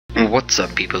What's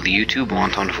up, people of YouTube?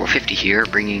 w22 here,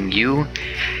 bringing you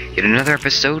yet another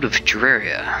episode of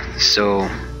Terraria. So,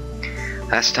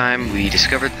 last time we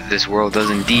discovered that this world does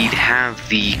indeed have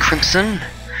the Crimson,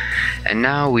 and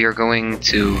now we are going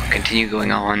to continue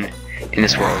going on in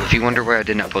this world. If you wonder why I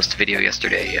did not post a video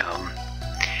yesterday,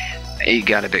 it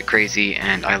got a bit crazy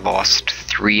and I lost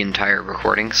 3 entire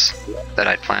recordings that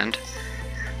I'd planned.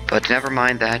 But never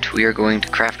mind that, we are going to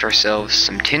craft ourselves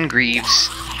some tin greaves.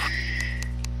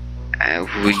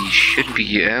 We should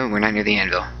be, we're not near the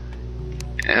anvil.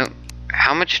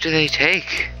 How much do they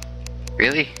take?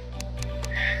 Really?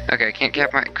 Okay, I can't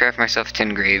craft myself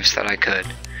tin greaves that I could.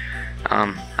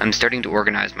 I'm starting to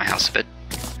organize my house a bit.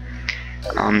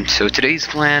 So today's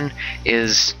plan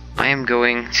is I am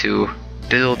going to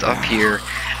build up here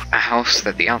a house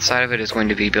that the outside of it is going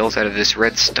to be built out of this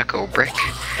red stucco brick,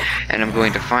 and I'm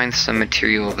going to find some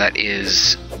material that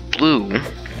is blue.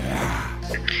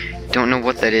 Don't know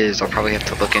what that is, I'll probably have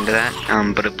to look into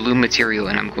that, but a blue material,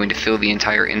 and I'm going to fill the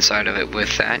entire inside of it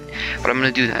with that. But I'm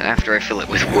going to do that after I fill it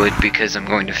with wood, because I'm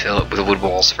going to fill it with wood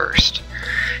walls first.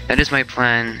 That is my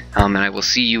plan, and I will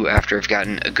see you after I've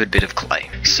gotten a good bit of clay.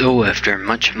 So after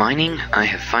much mining, I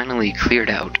have finally cleared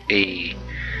out a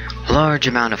large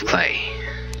amount of clay.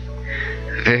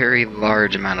 Very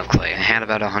large amount of clay. I had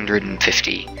about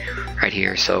 150 right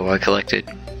here, so I collected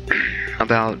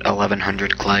about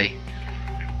 1100 clay.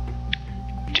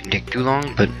 Didn't take too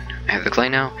long, but I have the clay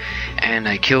now, and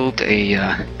I killed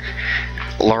a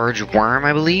large worm,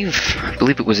 I believe. I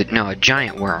believe it was a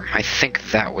giant worm. I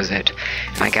think that was it.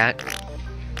 And I got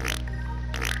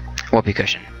whoopee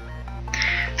cushion.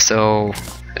 So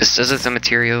it says it's a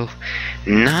material.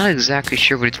 Not exactly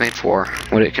sure what it's made for,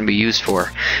 what it can be used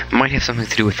for. Might have something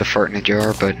to do with the fart in a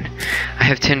jar, but I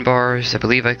have tin bars. I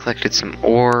believe I collected some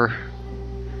ore,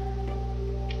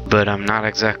 but I'm not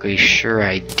exactly sure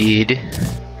I did.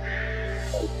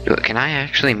 Can I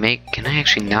actually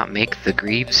not make the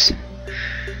greaves?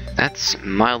 That's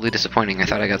mildly disappointing. I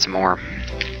thought I got some more.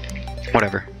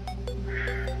 Whatever.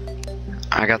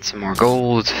 I got some more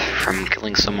gold from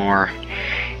killing some more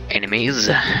enemies.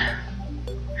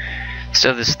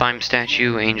 So this slime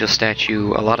statue, angel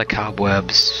statue, a lot of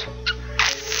cobwebs.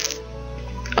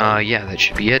 Yeah, that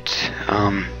should be it.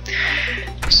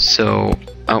 So,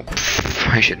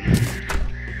 I should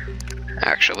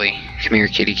actually, come here,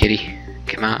 kitty kitty.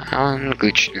 Come on,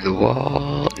 glitch through the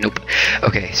wall. Nope.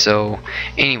 Okay, so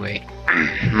anyway,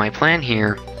 my plan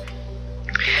here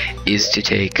is to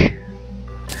take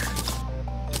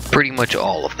pretty much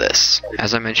all of this,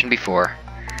 as I mentioned before,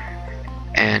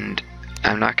 and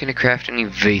I'm not going to craft any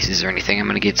vases or anything. I'm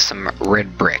going to get some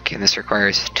red brick, and this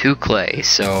requires 2 clay,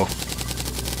 so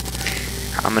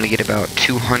I'm going to get about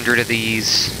 200 of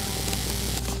these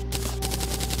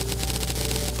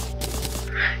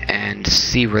and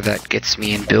see where that gets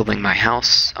me in building my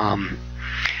house. I'm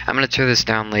going to tear this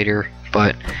down later,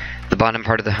 but the bottom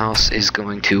part of the house is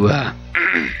going to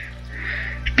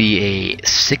be a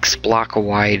 6-block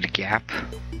wide gap.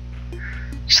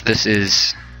 So this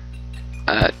is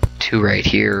 2 right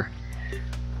here.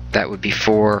 That would be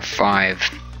 4,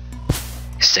 5,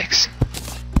 6.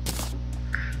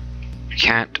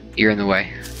 Cat, you're in the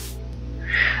way.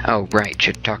 Oh, right,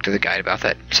 should talk to the guide about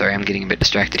that. Sorry, I'm getting a bit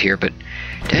distracted here, but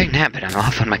dagnabbit, I'm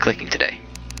off on my clicking today.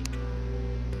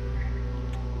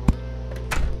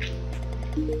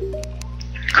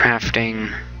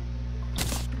 Crafting.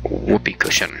 Whoopee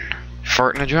cushion.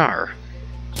 Fart in a jar.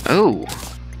 Oh!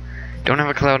 Don't have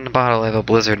a cloud in a bottle, I have a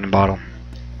blizzard in a bottle.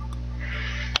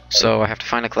 So I have to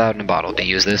find a cloud in a bottle to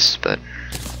use this, but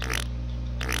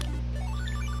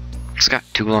it's got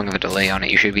too long of a delay on it.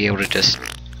 You should be able to just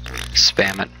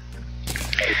spam it.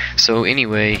 So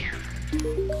anyway,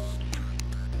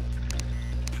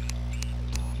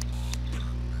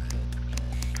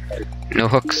 no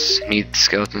hooks, need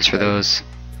skeletons for those.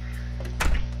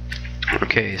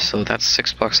 Okay, so that's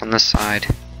 6 blocks on this side.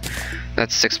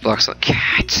 That's 6 blocks on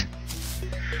cat.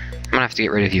 I'm gonna have to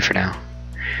get rid of you for now.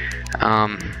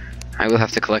 I will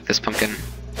have to collect this pumpkin.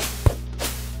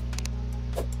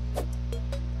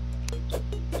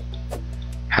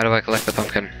 How do I collect the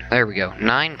pumpkin? There we go.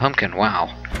 9 pumpkin,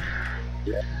 wow.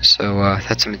 So,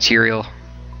 that's a material.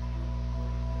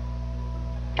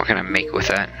 What can I make with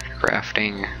that?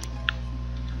 Crafting.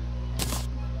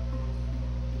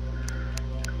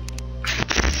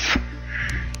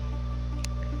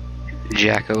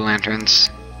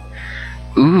 Jack-o'-lanterns.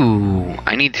 Ooh,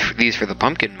 I need these for the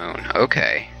pumpkin moon.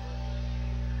 Okay.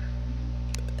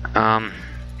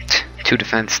 2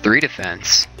 defense, 3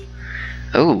 defense.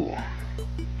 Oh.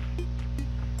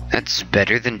 That's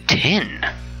better than 10.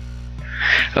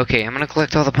 Okay, I'm gonna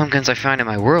collect all the pumpkins I find in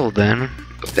my world then.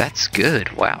 That's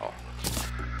good. Wow.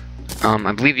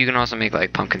 I believe you can also make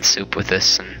like pumpkin soup with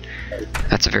this, and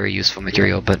that's a very useful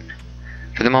material, but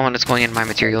for the moment it's going in my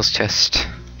materials chest.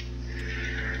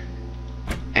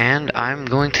 And I'm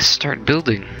going to start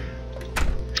building.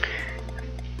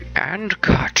 And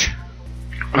cut.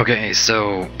 Okay,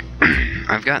 so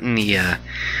I've gotten the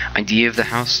idea of the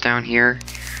house down here.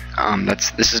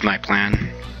 This is my plan.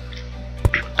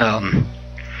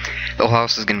 The whole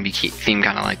house is going to be themed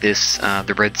kind of like this.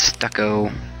 The red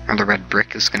stucco, or the red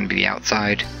brick, is going to be the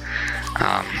outside.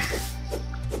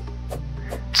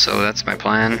 So that's my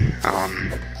plan.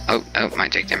 Oh,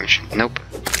 might take damage. Nope.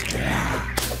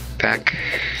 Back.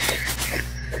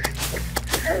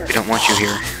 We don't want you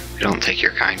here. We don't take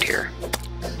your kind here.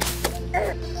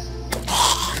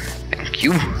 Thank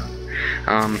you.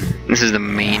 This is the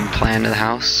main plan of the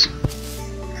house,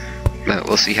 but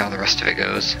we'll see how the rest of it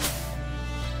goes.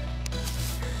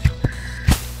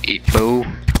 Eat bow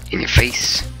in your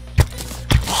face.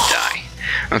 Die.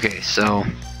 Okay, so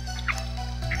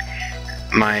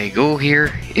my goal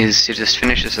here is to just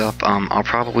finish this up. I'll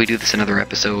probably do this another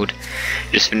episode,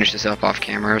 just finish this up off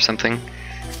camera or something.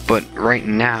 But right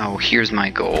now, here's my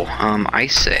goal. I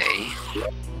say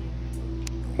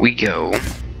we go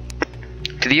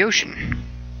to the ocean.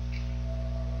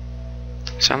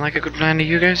 Sound like a good plan to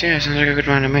you guys? Yeah, sounds like a good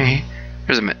plan to me.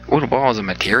 There's a what wall is a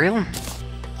material?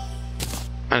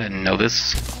 I didn't know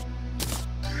this.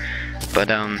 But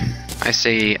I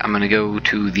say I'm gonna go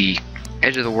to the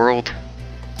edge of the world.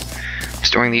 I'm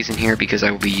storing these in here because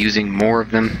I will be using more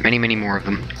of them, many more of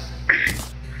them.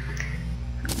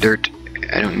 Dirt,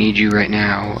 I don't need you right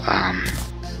now.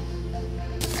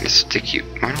 Let's stick you.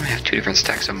 Why don't I have two different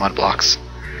stacks of mud blocks?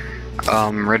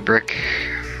 Red brick,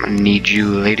 I'm gonna need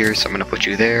you later, so I'm gonna put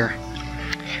you there.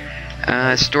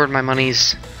 I stored my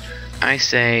monies. I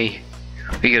say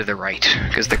we go to the right,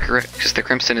 because the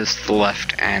crimson is to the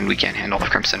left, and we can't handle the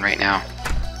crimson right now.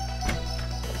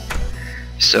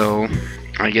 So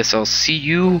I guess I'll see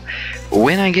you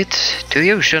when I get to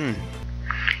the ocean.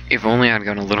 If only I'd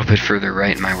gone a little bit further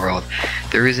right in my world.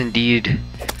 There is indeed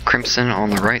crimson on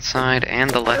the right side and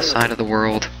the left side of the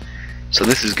world. So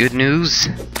this is good news,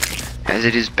 as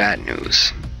it is bad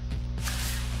news.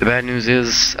 The bad news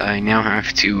is I now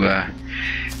have to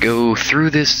go through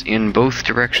this in both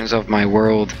directions of my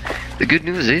world. The good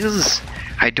news is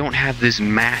I don't have this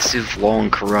massive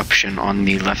long corruption on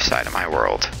the left side of my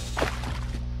world.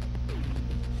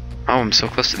 Oh, I'm so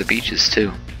close to the beaches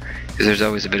too, because there's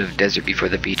always a bit of desert before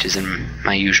the beaches in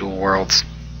my usual worlds.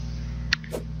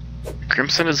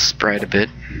 Crimson is spread a bit.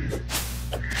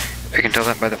 I can tell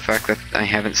that by the fact that I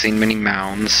haven't seen many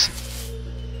mounds.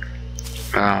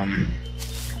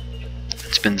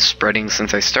 It's been spreading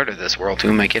since I started this world. Who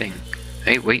am I kidding?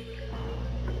 Hey, wait.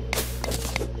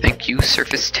 Thank you,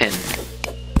 Surface 10.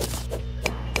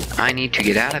 I need to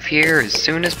get out of here as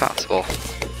soon as possible.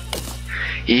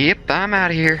 Yep, I'm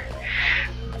out of here.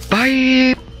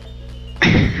 Bye!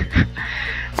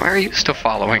 Why are you still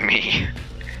following me?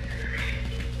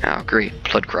 Oh, great.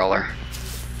 Blood crawler.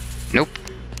 Nope.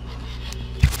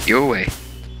 Go away.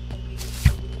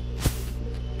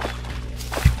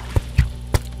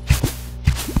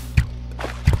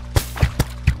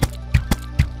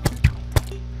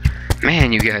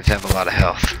 Man, you guys have a lot of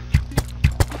health.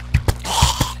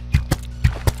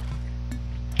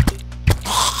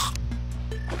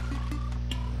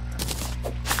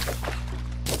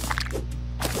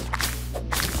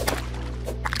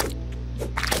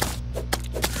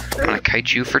 I'm gonna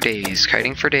kite you for days.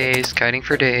 Kiting for days. Kiting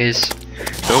for days.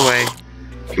 Go away.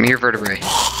 Give me your vertebrae.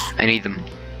 I need them.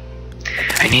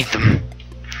 I need them.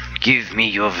 Give me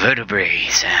your vertebrae,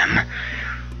 Sam.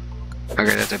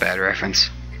 Okay, that's a bad reference.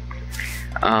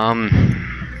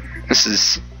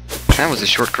 That was a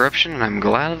short corruption, and I'm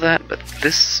glad of that, but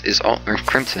this is all, or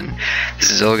crimson. This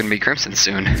is all gonna be crimson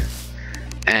soon.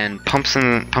 And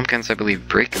pumpkins, I believe,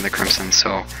 break in the crimson,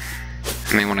 so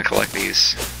I may want to collect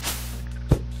these.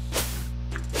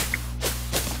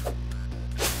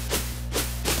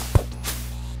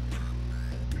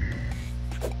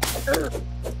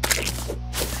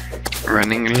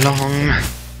 Running along.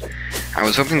 I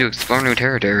was hoping to explore new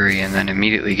territory and then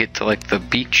immediately get to like the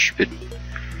beach, but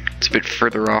it's a bit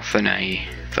further off than I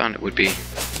thought it would be.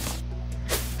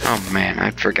 Oh man,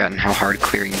 I'd forgotten how hard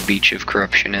clearing the beach of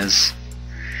corruption is.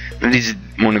 This is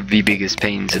one of the biggest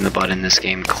pains in the butt in this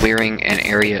game, clearing an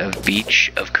area of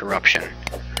beach of corruption,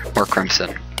 or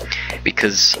crimson,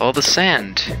 because all the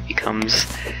sand becomes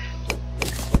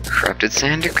corrupted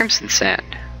sand or crimson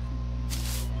sand.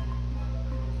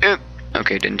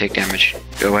 Okay, didn't take damage.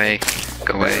 Go away.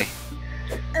 Go away.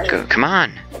 Go. Come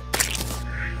on.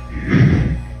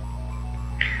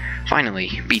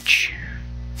 Finally, beach.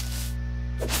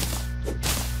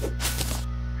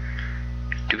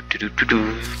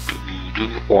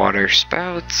 Water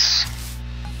spouts.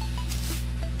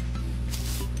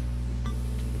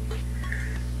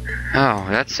 Oh,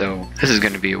 this is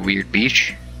gonna be a weird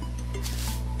beach.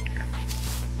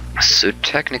 So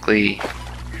technically,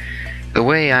 the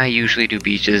way I usually do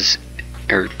beaches,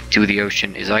 or do the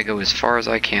ocean, is I go as far as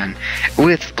I can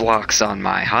with blocks on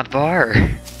my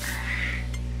hotbar.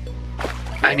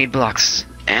 I need blocks,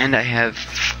 and I have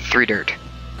 3 dirt.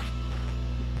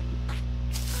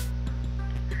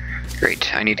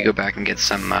 Great, I need to go back and get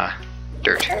some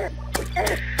dirt.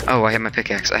 Oh, I have my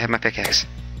pickaxe,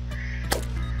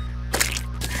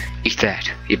 Eat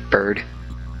that, you bird.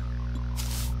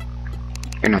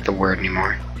 You're not the word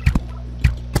anymore.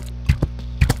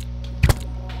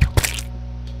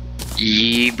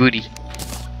 Yee booty.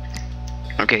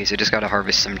 Okay, so just gotta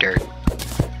harvest some dirt.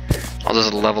 I'll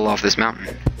just level off this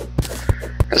mountain.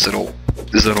 This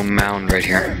little mound right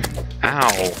here.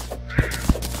 Ow!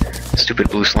 Stupid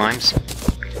blue slimes.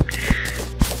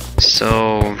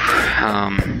 So,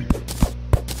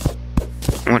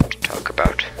 what to talk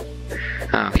about?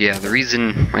 Oh, yeah, the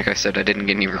reason, like I said, I didn't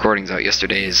get any recordings out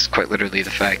yesterday is quite literally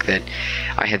the fact that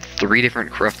I had 3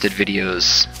 different corrupted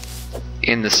videos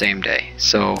in the same day.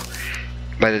 So,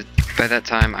 by that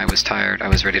time, I was tired, I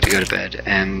was ready to go to bed,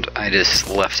 and I just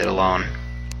left it alone.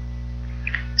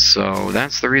 So,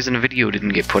 that's the reason a video didn't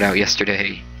get put out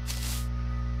yesterday.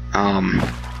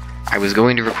 I was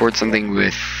going to record something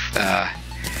with,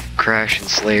 Crash and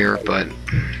Slayer, but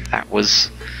that was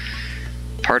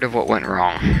part of what went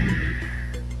wrong.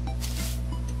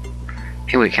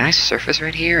 Hey, wait, can I surface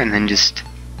right here and then just...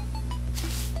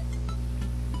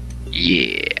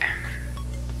 Yeah.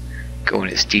 Going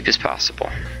as deep as possible.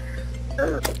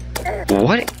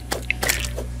 What?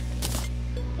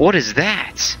 What is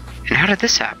that? And how did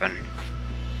this happen?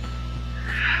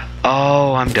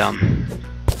 Oh, I'm dumb.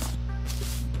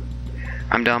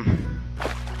 I'm dumb.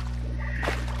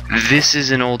 This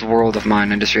is an old world of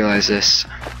mine, I just realized this.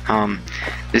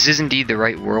 This is indeed the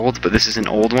right world, but this is an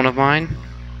old one of mine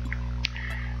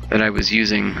that I was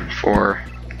using for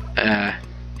a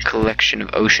collection of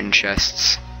ocean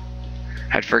chests.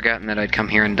 I'd forgotten that I'd come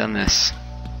here and done this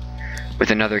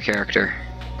with another character,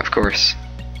 of course.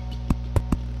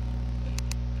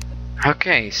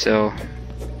 Okay, so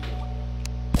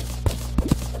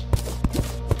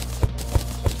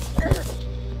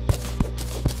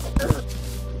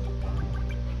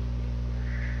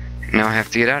now I have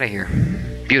to get out of here.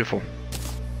 Beautiful.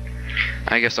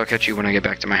 I guess I'll catch you when I get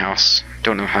back to my house.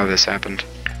 Don't know how this happened.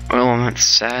 Well, on that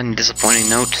sad and disappointing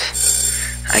note,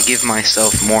 I give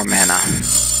myself more mana.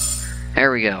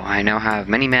 There we go. I now have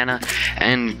many mana,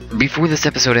 and before this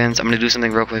episode ends, I'm going to do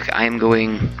something real quick. I am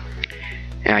going...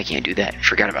 Yeah, I can't do that.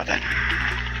 Forgot about that.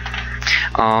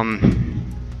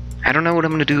 I don't know what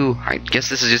I'm going to do. I guess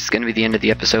this is just going to be the end of the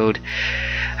episode.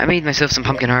 I made myself some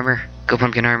pumpkin armor. Go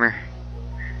pumpkin armor.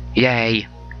 Yay.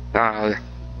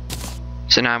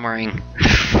 So now I'm wearing...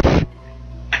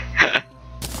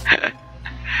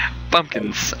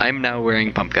 pumpkins. I'm now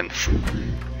wearing pumpkins.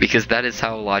 Because that is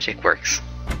how logic works.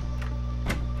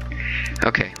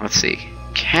 Okay, let's see.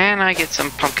 Can I get some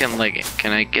pumpkin legging?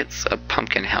 Can I get a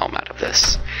pumpkin helm out of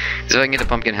this? Because if I can get a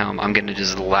pumpkin helm, I'm gonna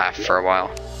just laugh for a while.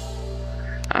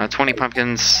 20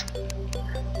 pumpkins.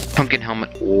 Pumpkin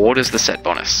helmet. What is the set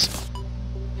bonus?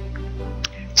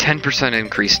 10%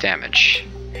 increased damage.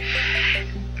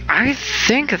 I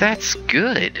think that's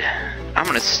good. I'm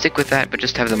gonna stick with that, but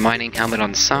just have the mining helmet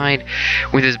on the side.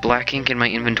 With his black ink in my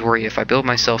inventory, if I build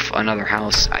myself another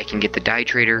house, I can get the dye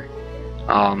trader.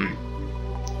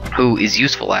 Who is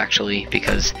useful actually,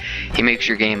 because he makes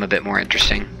your game a bit more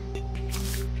interesting.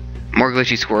 More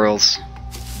glitchy squirrels.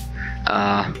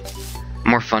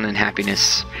 More fun and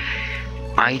happiness.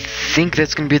 I think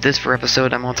that's going to be this for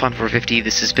episode. I'm Alton450.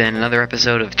 This has been another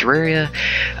episode of Terraria.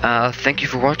 Thank you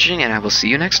for watching, and I will see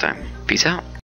you next time. Peace out.